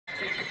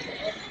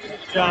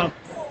Jump.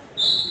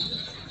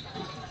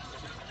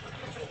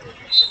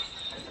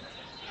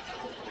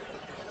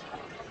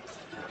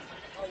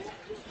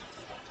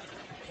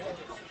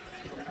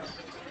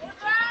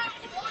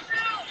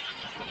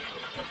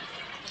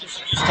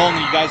 Just told me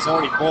you guys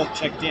already both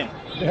checked in.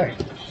 Yeah.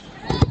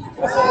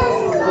 4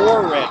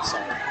 reds.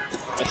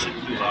 I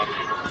shouldn't do that.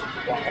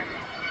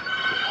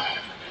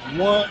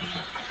 1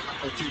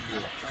 or 2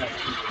 blue.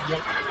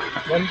 Yep.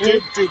 1 Blue,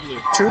 blue. 2 blue.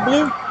 2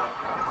 blue?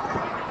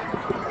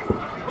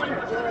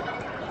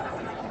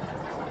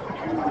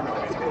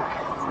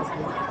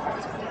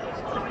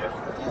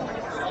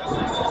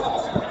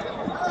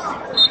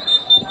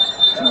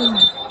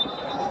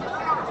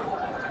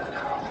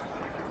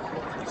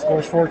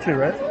 Score's 4-2,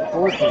 right?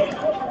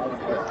 4-2.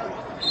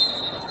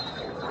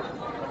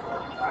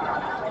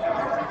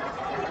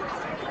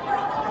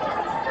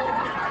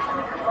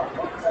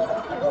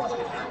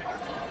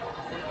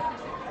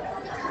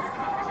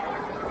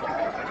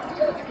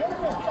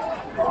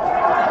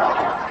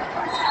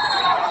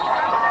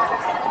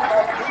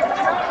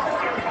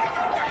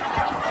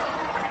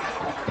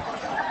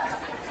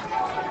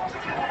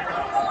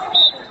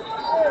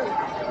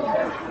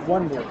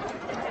 One blue.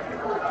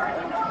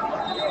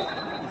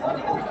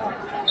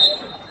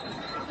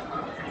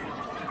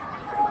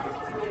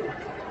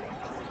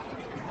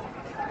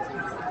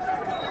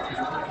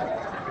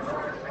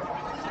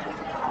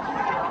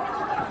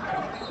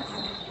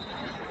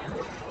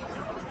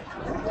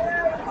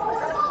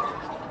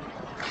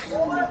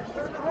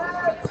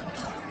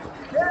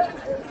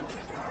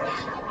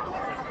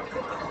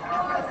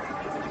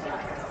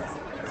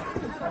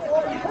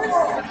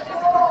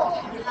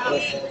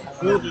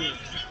 Blue, blue.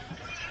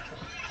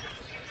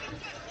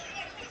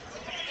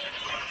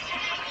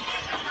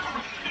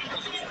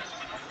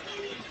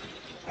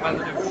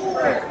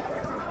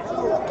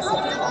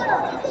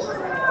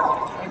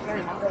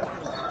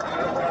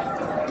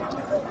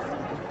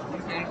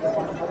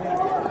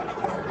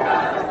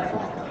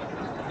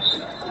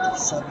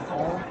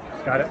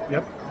 Got it,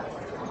 yep.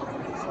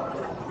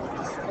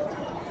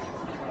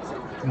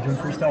 You doing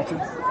freestyle too?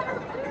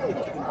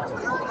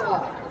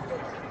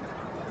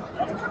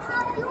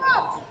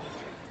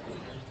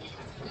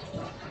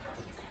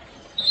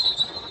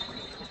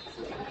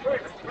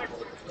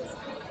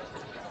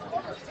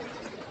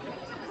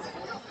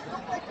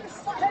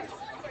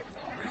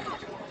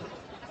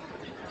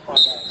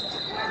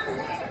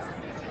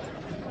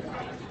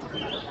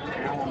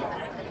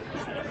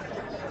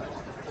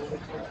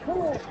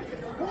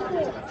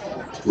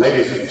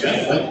 Ladies and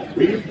gentlemen,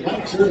 we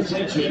invite your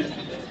attention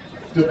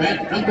to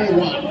mat number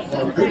 1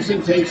 for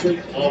presentation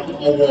of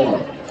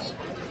awards.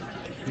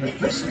 The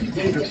Christy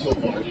Davis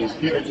Award is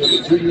given to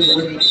the junior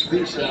women's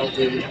freestyle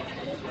team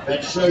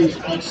that shows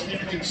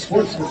outstanding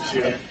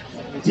sportsmanship,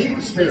 team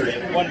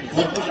spirit,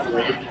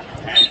 camaraderie,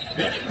 and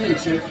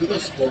dedication to the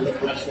sport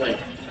of wrestling.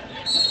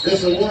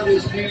 This award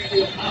is named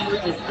in honor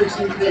of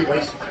Christy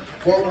Davis,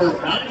 former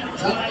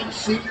 9-time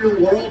senior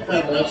world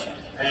medalist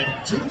and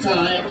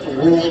 2-time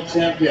world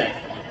champion.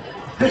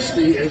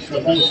 Christy is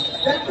the most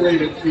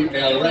decorated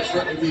female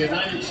wrestler in the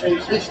United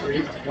States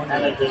history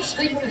and a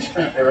distinguished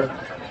member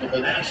of the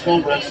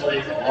National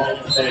Wrestling Hall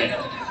of Fame.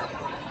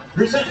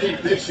 Presenting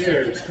this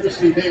year's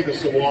Christy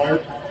Davis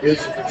Award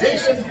is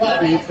Jason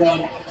Bobby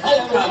from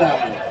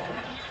Colorado.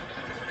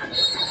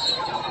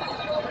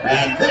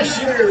 And this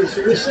year's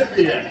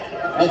recipient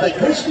of the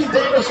Christy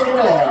Davis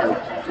Award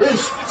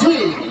is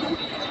Team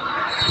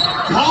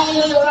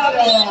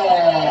Colorado.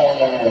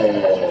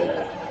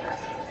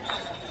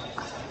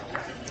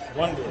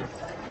 1 blue.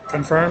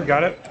 Confirmed,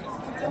 got it.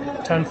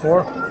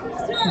 10-4.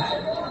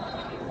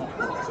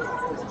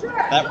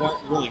 That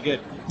went really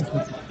good.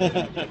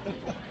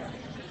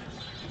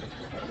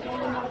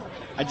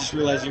 I just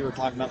realized you were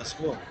talking about the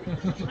score.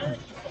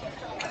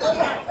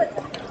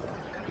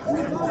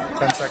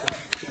 10 seconds.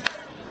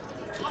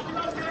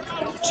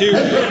 2.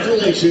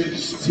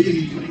 Congratulations,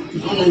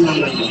 Team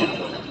Colorado.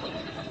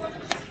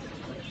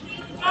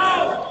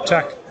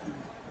 Check.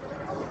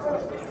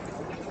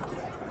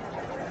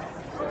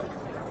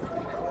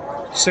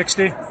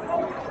 $60.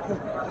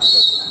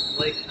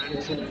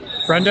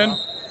 Brendan?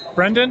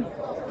 Brendan?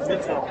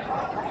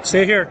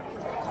 Stay here.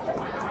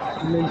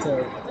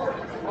 Minto.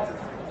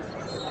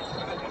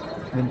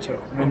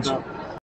 Minto.